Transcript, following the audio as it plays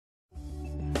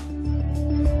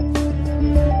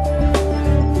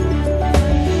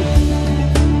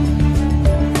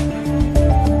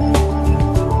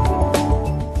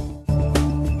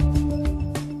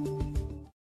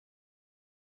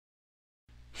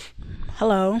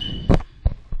Hello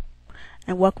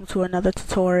and welcome to another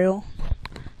tutorial.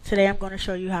 Today I'm going to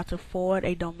show you how to forward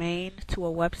a domain to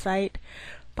a website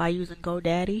by using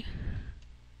GoDaddy.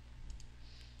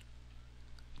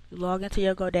 You log into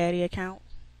your GoDaddy account,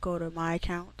 go to My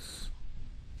Accounts.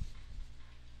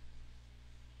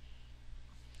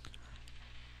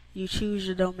 You choose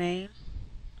your domain.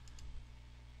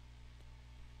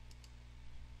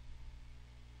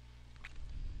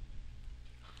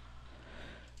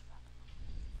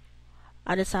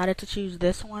 I decided to choose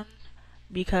this one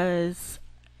because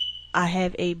I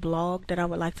have a blog that I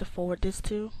would like to forward this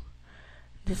to.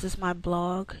 This is my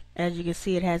blog. As you can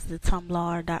see, it has the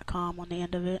tumblr.com on the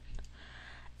end of it,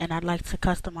 and I'd like to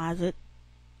customize it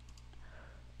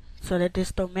so that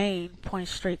this domain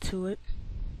points straight to it.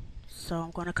 So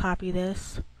I'm going to copy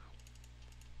this,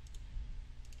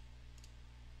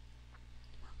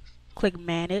 click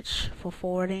Manage for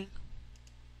forwarding,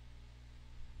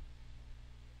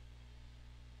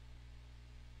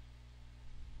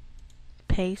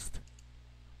 paste.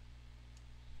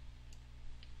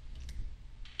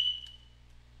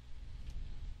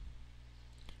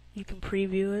 You can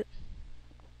preview it.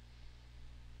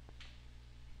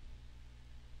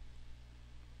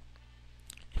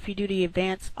 If you do the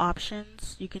advanced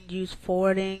options, you can use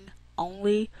forwarding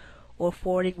only or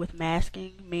forwarding with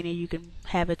masking, meaning you can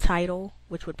have a title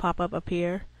which would pop up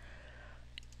here,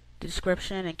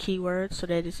 description and keywords so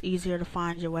that it's easier to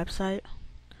find your website.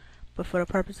 But for the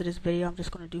purpose of this video, I'm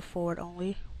just going to do forward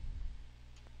only.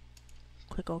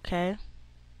 Click OK.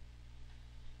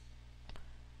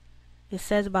 It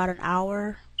says about an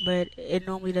hour, but it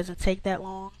normally doesn't take that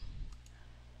long.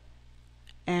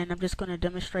 And I'm just going to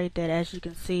demonstrate that. As you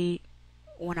can see,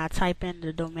 when I type in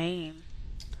the domain,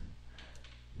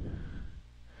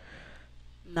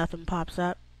 nothing pops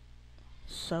up.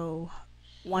 So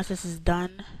once this is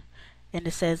done and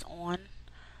it says on,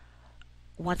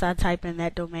 once I type in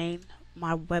that domain,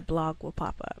 my web blog will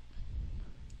pop up.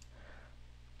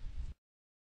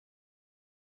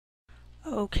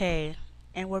 Okay,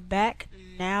 and we're back.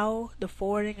 Now the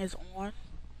forwarding is on.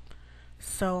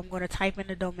 So I'm going to type in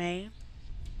the domain.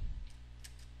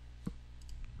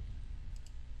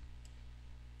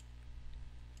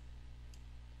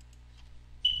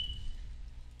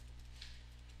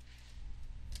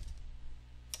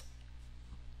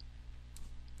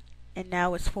 And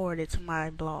now it's forwarded to my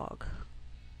blog.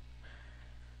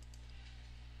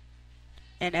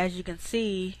 And as you can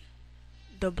see,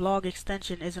 the blog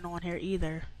extension isn't on here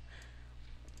either.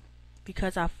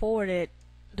 Because I forwarded,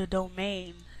 the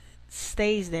domain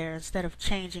stays there instead of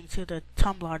changing to the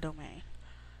Tumblr domain.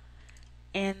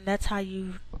 And that's how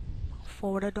you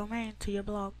forward a domain to your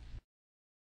blog.